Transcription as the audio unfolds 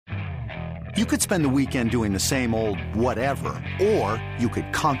You could spend the weekend doing the same old whatever, or you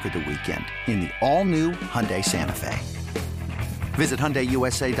could conquer the weekend in the all-new Hyundai Santa Fe. Visit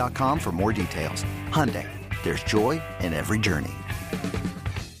HyundaiUSA.com for more details. Hyundai, there's joy in every journey.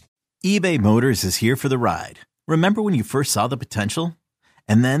 eBay Motors is here for the ride. Remember when you first saw the potential?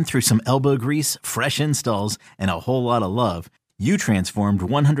 And then through some elbow grease, fresh installs, and a whole lot of love, you transformed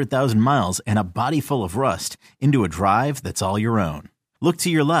 100,000 miles and a body full of rust into a drive that's all your own. Look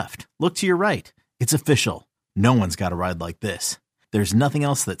to your left. Look to your right. It's official. No one's got a ride like this. There's nothing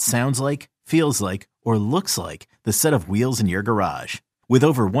else that sounds like, feels like, or looks like the set of wheels in your garage. With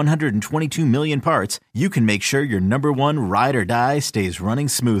over 122 million parts, you can make sure your number one ride or die stays running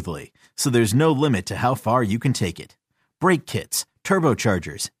smoothly. So there's no limit to how far you can take it. Brake kits,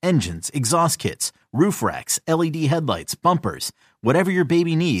 turbochargers, engines, exhaust kits, roof racks, LED headlights, bumpers, whatever your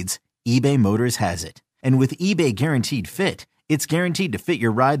baby needs, eBay Motors has it. And with eBay Guaranteed Fit, it's guaranteed to fit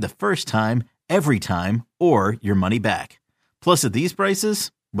your ride the first time, every time, or your money back. Plus, at these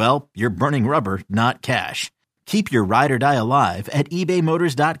prices, well, you're burning rubber, not cash. Keep your ride or die alive at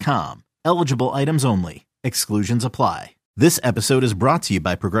ebaymotors.com. Eligible items only. Exclusions apply. This episode is brought to you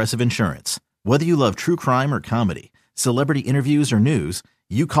by Progressive Insurance. Whether you love true crime or comedy, celebrity interviews or news,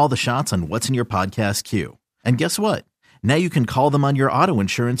 you call the shots on what's in your podcast queue. And guess what? Now you can call them on your auto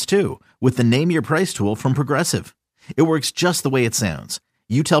insurance too with the Name Your Price tool from Progressive. It works just the way it sounds.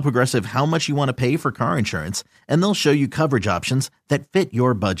 You tell Progressive how much you want to pay for car insurance, and they'll show you coverage options that fit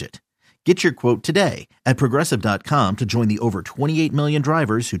your budget. Get your quote today at Progressive.com to join the over 28 million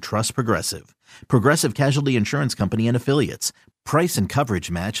drivers who trust Progressive. Progressive Casualty Insurance Company and Affiliates. Price and coverage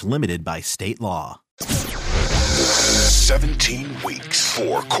match limited by state law. 17 weeks,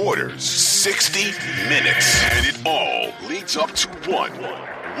 4 quarters, 60 minutes, and it all leads up to one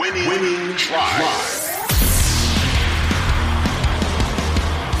winning drive.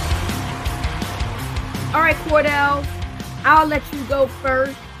 All right, Cordell, I'll let you go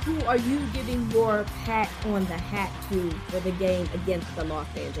first. Who are you giving your pat on the hat to for the game against the Los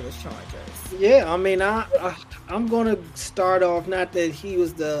Angeles Chargers? Yeah, I mean, I'm going to start off, not that he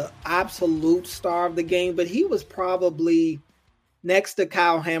was the absolute star of the game, but he was probably next to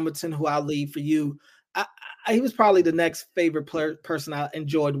Kyle Hamilton, who I'll leave for you. He was probably the next favorite person I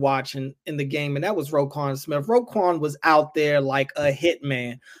enjoyed watching in the game, and that was Roquan Smith. Roquan was out there like a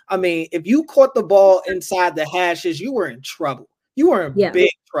hitman. I mean, if you caught the ball inside the hashes, you were in trouble. You were in big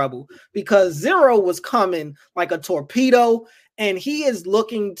trouble because Zero was coming like a torpedo, and he is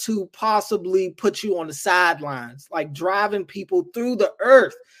looking to possibly put you on the sidelines, like driving people through the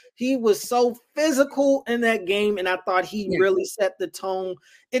earth. He was so physical in that game, and I thought he really set the tone.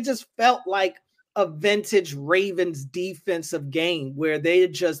 It just felt like a vintage Ravens defensive game where they're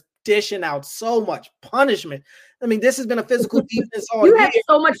just dishing out so much punishment. I mean, this has been a physical defense all year. You have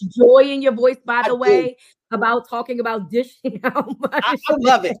so much joy in your voice, by the way, about talking about dishing out punishment. I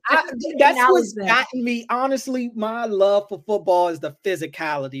love it. That's what's gotten me. Honestly, my love for football is the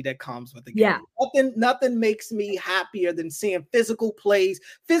physicality that comes with the game. Yeah. Nothing makes me happier than seeing physical plays,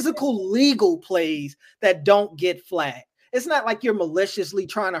 physical legal plays that don't get flagged. It's not like you're maliciously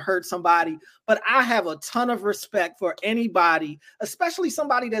trying to hurt somebody, but I have a ton of respect for anybody, especially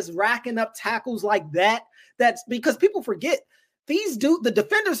somebody that's racking up tackles like that. That's because people forget the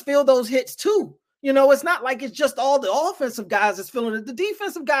defenders feel those hits too. You know, it's not like it's just all the offensive guys that's feeling it. The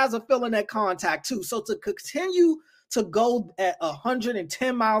defensive guys are feeling that contact too. So to continue to go at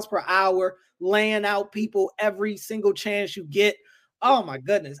 110 miles per hour, laying out people every single chance you get, oh my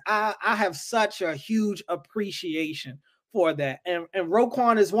goodness, I have such a huge appreciation for that. And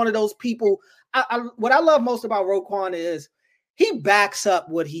Roquan is one of those people. What I love most about Roquan is he backs up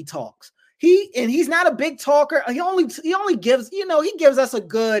what he talks. He's not a big talker. He only gives, he gives us a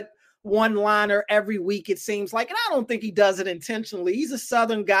good one-liner every week, it seems like. And I don't think he does it intentionally. He's a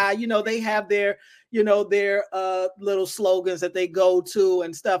Southern guy. They have their little slogans that they go to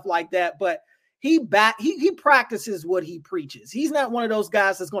and stuff like that. But he practices what he preaches. He's not one of those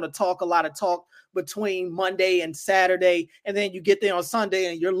guys that's going to talk a lot of talk between Monday and Saturday, and then you get there on Sunday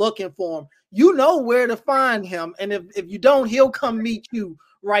and you're looking for him. You know where to find him, and if you don't, he'll come meet you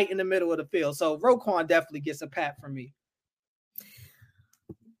right in the middle of the field. So Roquan definitely gets a pat from me.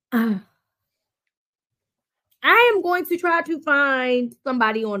 I am going to try to find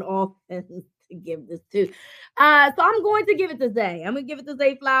somebody on offense to give this to. So I'm going to give it to Zay. I'm going to give it to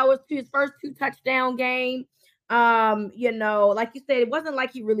Zay Flowers to his first 2 touchdown game. Like you said, it wasn't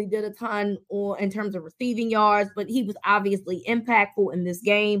like he really did a ton in terms of receiving yards, but he was obviously impactful in this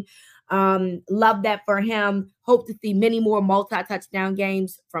game. Love that for him. Hope to see many more multi-touchdown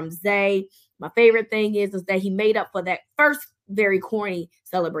games from Zay. My favorite thing is that he made up for that first very corny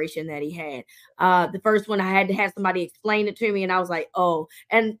celebration that he had. The first one, I had to have somebody explain it to me, and I was like, oh.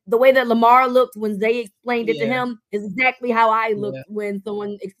 And the way that Lamar looked when Zay explained it to him is exactly how I looked when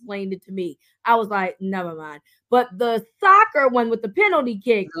someone explained it to me. I was like, never mind. But the soccer one with the penalty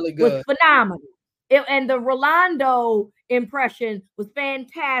kick was phenomenal. And the Rolando impression was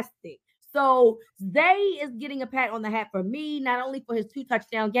fantastic. So Zay is getting a pat on the hat for me, not only for his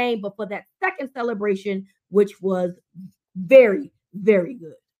 2-touchdown game, but for that second celebration, which was very, very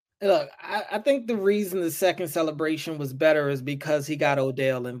good. Look, I think the reason the second celebration was better is because he got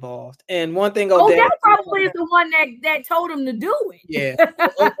Odell involved. And one thing Odell probably is the one that told him to do it. Yeah.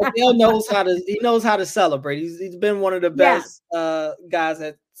 Odell knows how to celebrate. He's been one of the best guys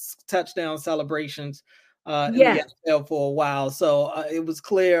at touchdown celebrations in the NFL for a while. So it was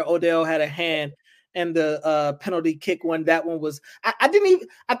clear Odell had a hand in the penalty kick one. That one was I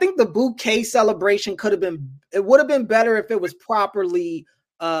think the bouquet celebration would have been better if it was properly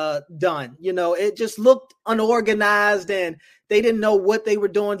done. It just looked unorganized and they didn't know what they were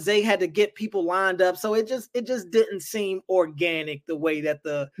doing. Zay had to get people lined up. So it just didn't seem organic the way that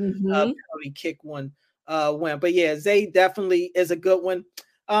the penalty kick one went. But yeah, Zay definitely is a good one.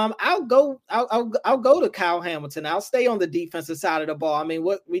 I'll go to Kyle Hamilton. I'll stay on the defensive side of the ball. I mean,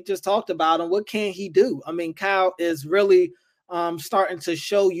 what we just talked about and what can he do? I mean, Kyle is really starting to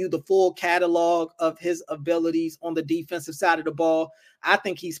show you the full catalog of his abilities on the defensive side of the ball. I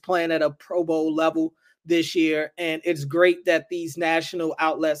think he's playing at a Pro Bowl level this year, and it's great that these national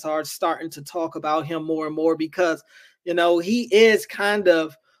outlets are starting to talk about him more and more because, he is kind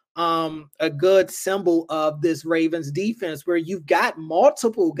of a good symbol of this Ravens defense where you've got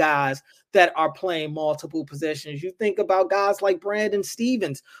multiple guys that are playing multiple positions. You think about guys like Brandon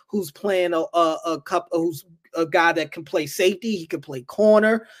Stevens, who's playing who's a guy that can play safety. He can play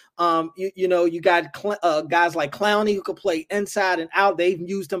corner. You got guys like Clowney who can play inside and out. They've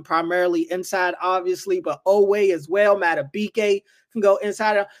used him primarily inside, obviously, but Oweh as well. Matabike can go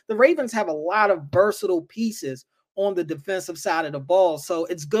inside out. The Ravens have a lot of versatile pieces on the defensive side of the ball. So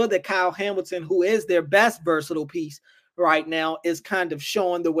it's good that Kyle Hamilton, who is their best versatile piece right now, is kind of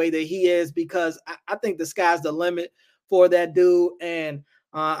showing the way that he is, because I think the sky's the limit for that dude. And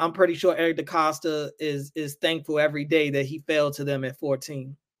I'm pretty sure Eric DeCosta is thankful every day that he fell to them at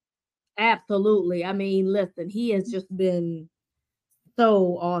 14. Absolutely. I mean, listen, he has just been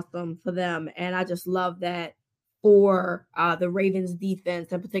so awesome for them. And I just love that for the Ravens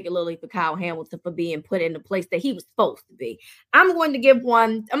defense, and particularly for Kyle Hamilton for being put in the place that he was supposed to be. I'm going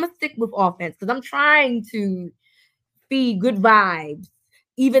to stick with offense because I'm trying to feed good vibes,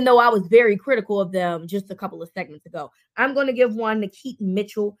 even though I was very critical of them just a couple of segments ago. I'm going to give one to Keaton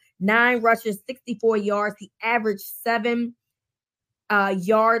Mitchell, 9 rushes, 64 yards. He averaged 7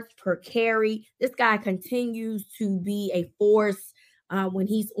 yards per carry. This guy continues to be a force when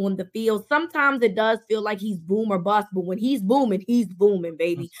he's on the field. Sometimes it does feel like he's boom or bust, but when he's booming,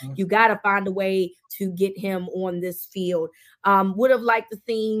 baby. Mm-hmm. You got to find a way to get him on this field. Would have liked to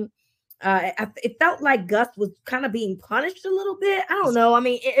see. It felt like Gus was kind of being punished a little bit. I don't know. I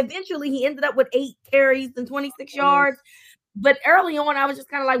mean, eventually he ended up with 8 carries and 26 yards. But early on, I was just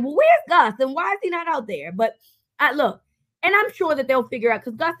kind of like, well, where's Gus? And why is he not out there? But look, and I'm sure that they'll figure out,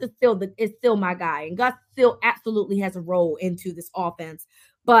 because Gus is still my guy. And Gus still absolutely has a role into this offense.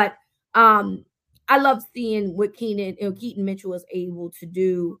 But I love seeing what Keaton Mitchell is able to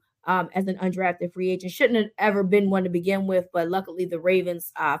do as an undrafted free agent. Shouldn't have ever been one to begin with, but luckily the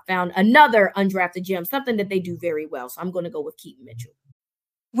Ravens found another undrafted gem, something that they do very well. So I'm going to go with Keaton Mitchell.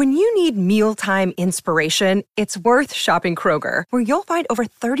 When you need mealtime inspiration, it's worth shopping Kroger, where you'll find over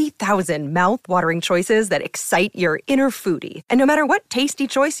 30,000 mouth-watering choices that excite your inner foodie. And no matter what tasty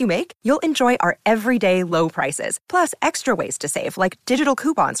choice you make, you'll enjoy our everyday low prices, plus extra ways to save, like digital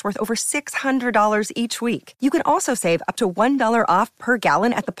coupons worth over $600 each week. You can also save up to $1 off per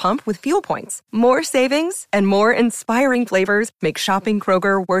gallon at the pump with fuel points. More savings and more inspiring flavors make shopping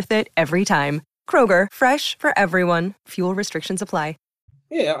Kroger worth it every time. Kroger, fresh for everyone. Fuel restrictions apply.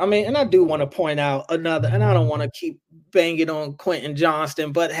 Yeah, I mean, and I do want to point out another, and I don't want to keep banging on Quentin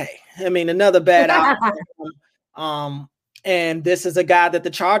Johnston, but hey, I mean, another bad outcome. And this is a guy that the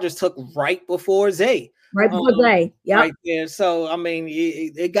Chargers took right before Zay. Right before Zay, yeah. Right there. So, I mean,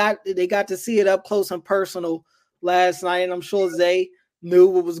 they got to see it up close and personal last night, and I'm sure Zay knew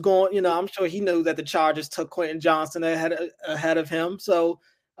what was going. I'm sure he knew that the Chargers took Quentin Johnston ahead of him. So,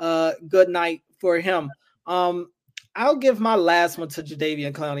 good night for him. I'll give my last one to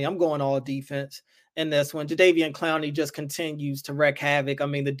Jadeveon Clowney. I'm going all defense in this one. Jadeveon Clowney just continues to wreak havoc. I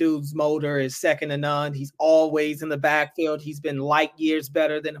mean, the dude's motor is second to none. He's always in the backfield. He's been light years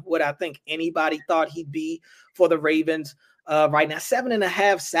better than what I think anybody thought he'd be for the Ravens right now,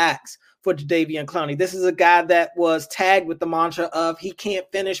 7.5 sacks for Jadeveon Clowney. This is a guy that was tagged with the mantra of he can't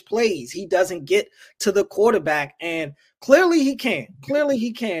finish plays. He doesn't get to the quarterback, and clearly he can.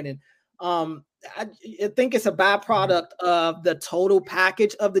 And I think it's a byproduct of the total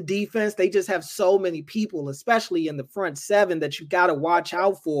package of the defense. They just have so many people, especially in the front seven, that you got to watch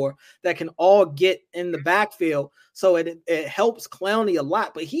out for that can all get in the backfield. So it helps Clowney a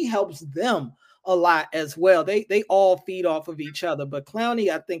lot, but he helps them a lot as well. They all feed off of each other. But Clowney,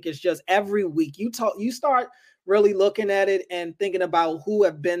 I think, is just every week you start really looking at it and thinking about who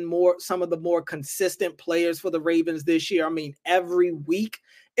have been some of the more consistent players for the Ravens this year. I mean, every week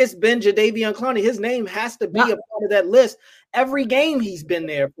it's been Jadeveon Clowney. His name has to be a part of that list. Every game he's been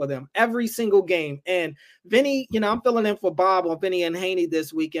there for them, every single game. And Vinny, I'm filling in for Bob on Vinny and Haney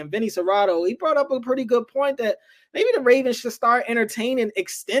this weekend. Vinny Serrato, he brought up a pretty good point that maybe the Ravens should start entertaining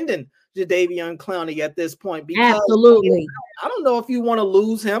extending Jadeveon Clowney at this point. Because absolutely. I don't know if you want to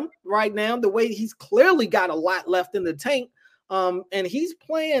lose him right now, the way he's clearly got a lot left in the tank. And he's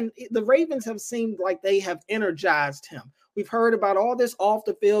playing. The Ravens have seemed like they have energized him. We've heard about all this off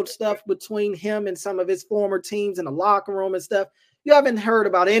the field stuff between him and some of his former teams in the locker room and stuff. You haven't heard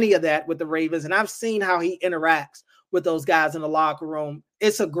about any of that with the Ravens. And I've seen how he interacts with those guys in the locker room.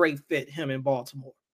 It's a great fit, him in Baltimore.